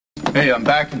Hey, I'm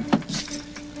back.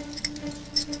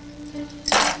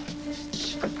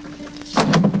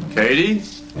 Katie?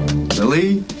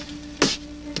 Lily?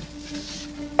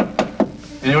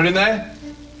 Anyone in there?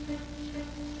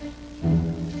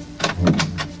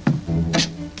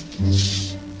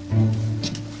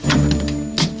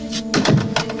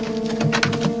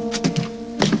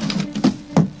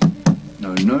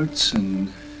 No notes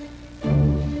and...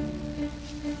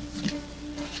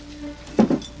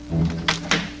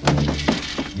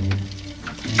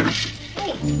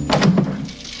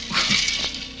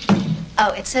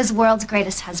 Oh, it says world's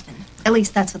greatest husband. At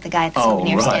least that's what the guy at the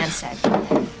souvenir stand said.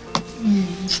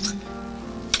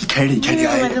 Katie,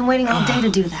 I've been waiting all day to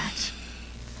do that.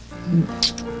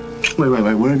 Wait,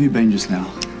 where have you been just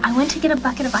now? I went to get a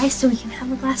bucket of ice so we can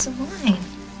have a glass of wine.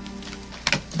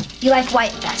 You like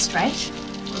white best, right?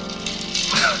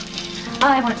 Oh,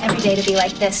 I want every day to be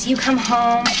like this. You come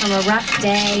home from a rough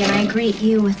day and I greet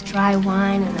you with dry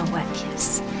wine and a wet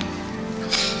kiss.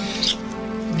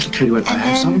 Katie, wait, I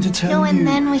have something to tell you. And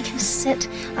then we can sit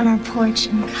on our porch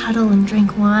and cuddle and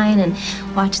drink wine and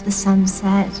watch the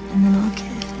sunset, and then I'll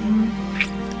kiss you.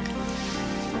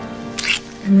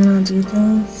 And then I'll do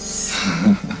this.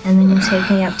 And then you'll take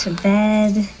me up to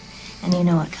bed, and you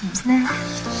know what comes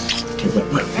next. Okay,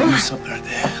 wait, what's up right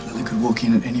there? Lily could walk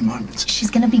in at any moment. She's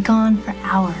gonna be gone for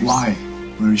hours. Why?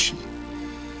 Where is she?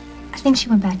 I think she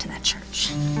went back to that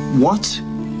church. What?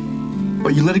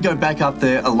 But you let her go back up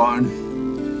there alone?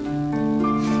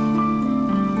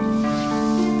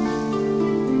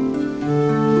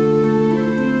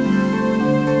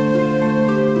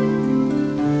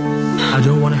 I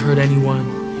don't want to hurt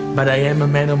anyone, but I am a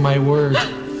man of my word.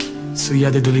 So you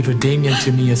had to deliver Damien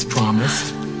to me as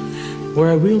promised,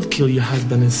 or I will kill your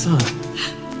husband and son,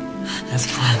 as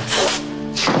promised.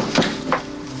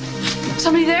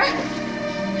 Somebody there?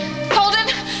 Holden?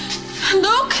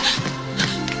 Luke?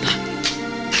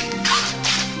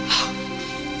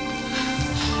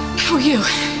 Who are you?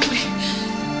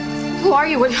 Who are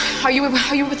you? Are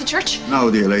you with the church? No,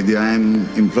 dear lady, I am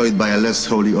employed by a less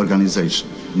holy organization.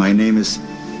 My name is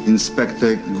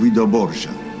Inspector Guido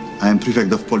Borgia. I am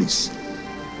prefect of police.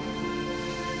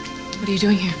 What are you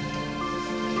doing here?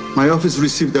 My office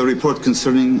received a report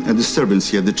concerning a disturbance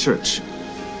here at the church.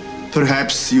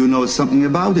 Perhaps you know something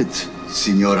about it,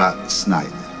 Signora Snyder.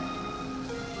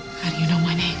 How do you know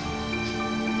my name?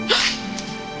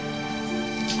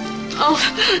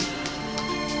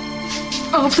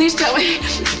 Oh, please tell me.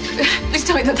 Please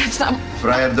tell me that that's not...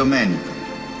 Friar Domenico.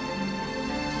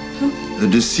 The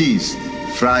deceased,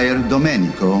 Friar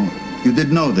Domenico. You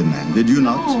did know the man, did you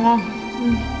not? Oh.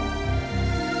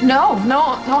 No,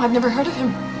 I've never heard of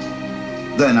him.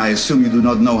 Then I assume you do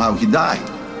not know how he died.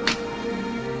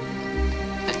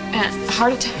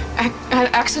 Heart attack,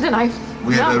 accident,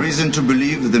 We have a reason to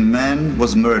believe the man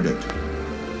was murdered.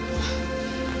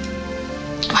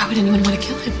 Why would anyone want to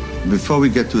kill him? Before we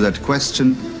get to that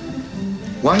question,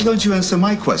 why don't you answer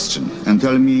my question and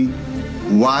tell me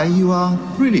why you are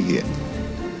really here?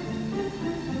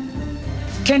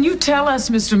 Can you tell us,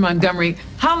 Mr. Montgomery,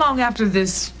 how long after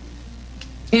this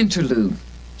interlude,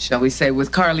 shall we say,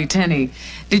 with Carly Tenney,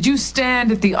 did you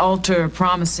stand at the altar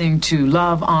promising to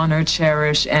love, honor,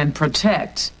 cherish, and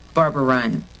protect Barbara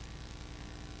Ryan?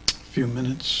 A few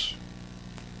minutes.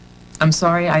 I'm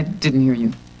sorry, I didn't hear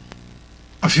you.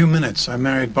 A few minutes. I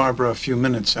married Barbara a few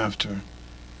minutes after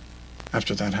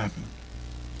that happened.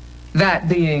 That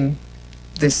being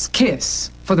this kiss,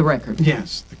 for the record.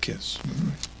 Yes, the kiss. Mm-hmm.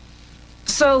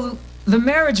 So, the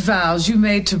marriage vows you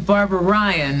made to Barbara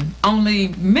Ryan only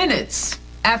minutes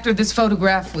after this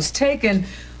photograph was taken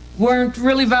weren't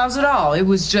really vows at all. It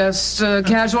was just a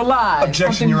casual lie.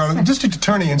 Objection, Your Honor. The district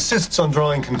attorney insists on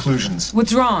drawing conclusions.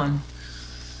 Withdrawn.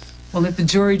 Well, let the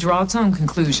jury draw its own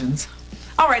conclusions.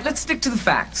 All right, let's stick to the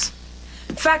facts.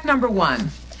 Fact number 1,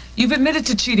 you've admitted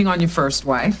to cheating on your first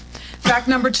wife. Fact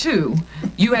number 2,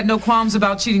 you had no qualms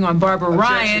about cheating on Barbara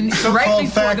Ryan. So-called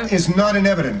fact is not in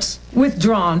evidence.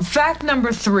 Withdrawn. Fact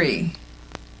number 3,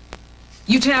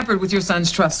 you tampered with your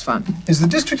son's trust fund. Is the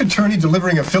district attorney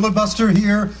delivering a filibuster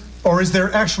here, or is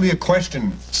there actually a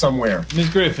question somewhere? Ms.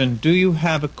 Griffin, do you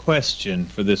have a question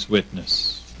for this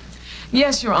witness?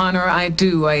 Yes, Your Honor, I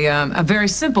do. A very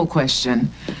simple question.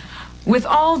 With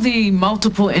all the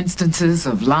multiple instances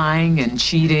of lying and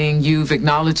cheating you've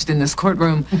acknowledged in this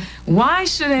courtroom, why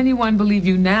should anyone believe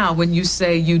you now when you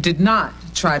say you did not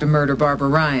try to murder Barbara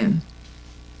Ryan?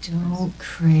 Don't,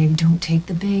 Craig, don't take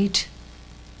the bait.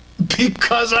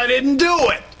 Because I didn't do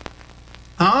it!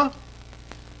 Huh?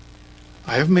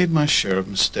 I have made my share of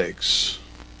mistakes.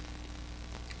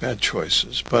 Bad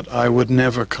choices, but I would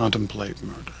never contemplate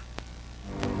murder.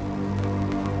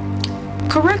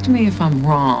 correct me if I'm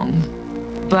wrong,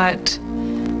 but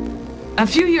a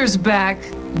few years back,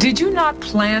 did you not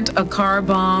plant a car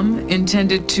bomb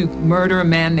intended to murder a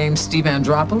man named Steve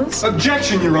Andropoulos?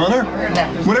 Objection, Your Honor.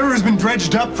 Whatever has been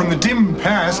dredged up from the dim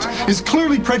past is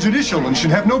clearly prejudicial and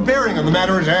should have no bearing on the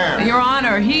matter at hand. Your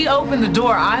Honor, he opened the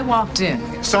door. I walked in.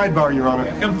 Sidebar, Your Honor.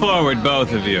 Come forward,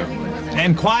 both of you.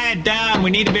 And quiet down.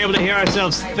 We need to be able to hear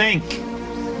ourselves think.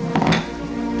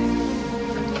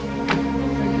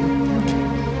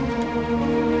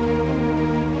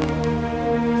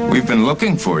 We've been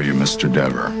looking for you, Mr.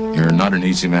 Dever. You're not an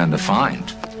easy man to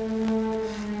find.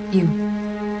 You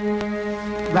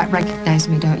recognize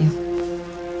me, don't you?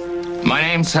 My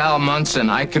name's Hal Munson.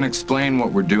 I can explain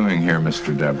what we're doing here,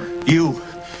 Mr. Dever.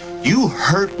 You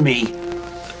hurt me.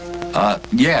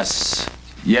 Yes.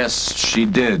 Yes, she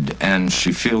did. And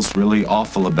she feels really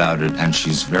awful about it. And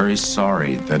she's very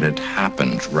sorry that it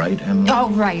happened, right, Emily? Oh,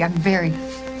 right. I'm very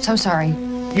so sorry.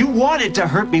 You wanted to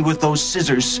hurt me with those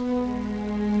scissors.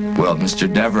 Well, Mr.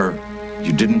 Dever,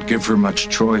 you didn't give her much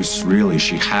choice, really.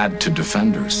 She had to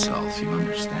defend herself, you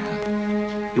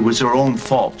understand? It was her own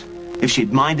fault. If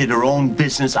she'd minded her own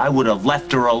business, I would have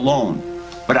left her alone.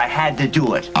 But I had to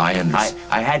do it. I understand.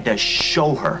 I had to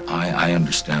show her. I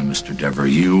understand, Mr. Dever.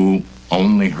 You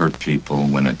only hurt people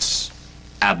when it's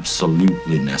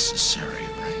absolutely necessary,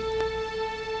 right?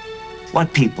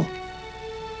 What people?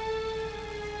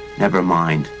 Never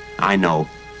mind. I know.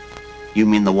 You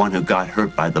mean the one who got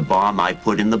hurt by the bomb I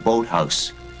put in the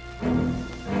boathouse?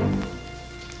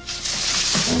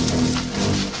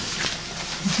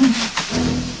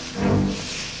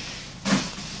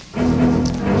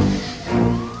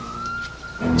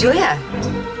 Julia,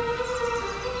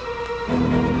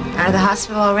 out of the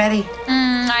hospital already?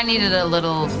 I needed a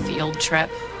little field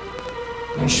trip.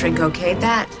 Your shrink okayed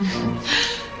that?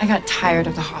 I got tired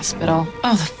of the hospital.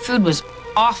 Oh, the food was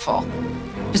awful.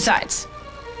 Besides,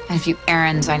 I had a few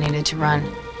errands I needed to run.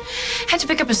 Had to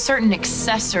pick up a certain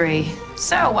accessory.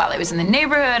 So while I was in the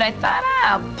neighborhood, I thought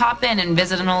I'll pop in and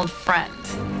visit an old friend.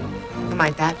 Who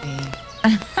might that be?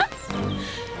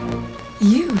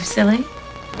 You, silly.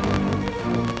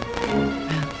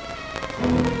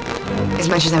 As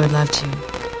much as I would love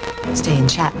to stay and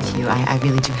chat with you, I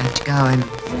really do have to go. I'm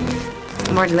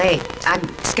already late. I'm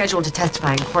scheduled to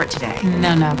testify in court today.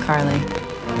 No, Carly.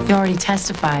 You already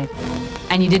testified.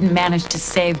 And you didn't manage to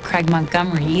save Craig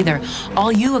Montgomery either.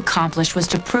 All you accomplished was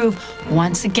to prove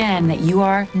once again that you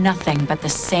are nothing but the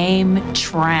same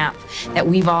tramp that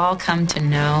we've all come to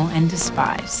know and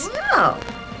despise. Well,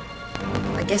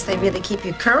 I guess they really keep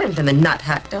you current in the nut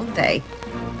hut, don't they?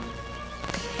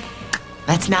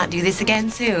 Let's not do this again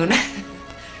soon.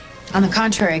 On the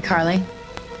contrary, Carly,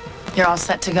 you're all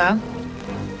set to go.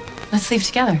 Let's leave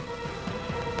together.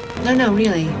 No,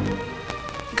 really.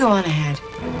 Go on ahead.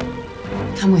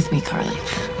 Come with me, Carly.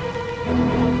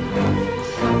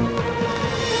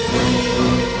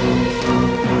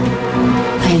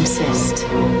 I insist.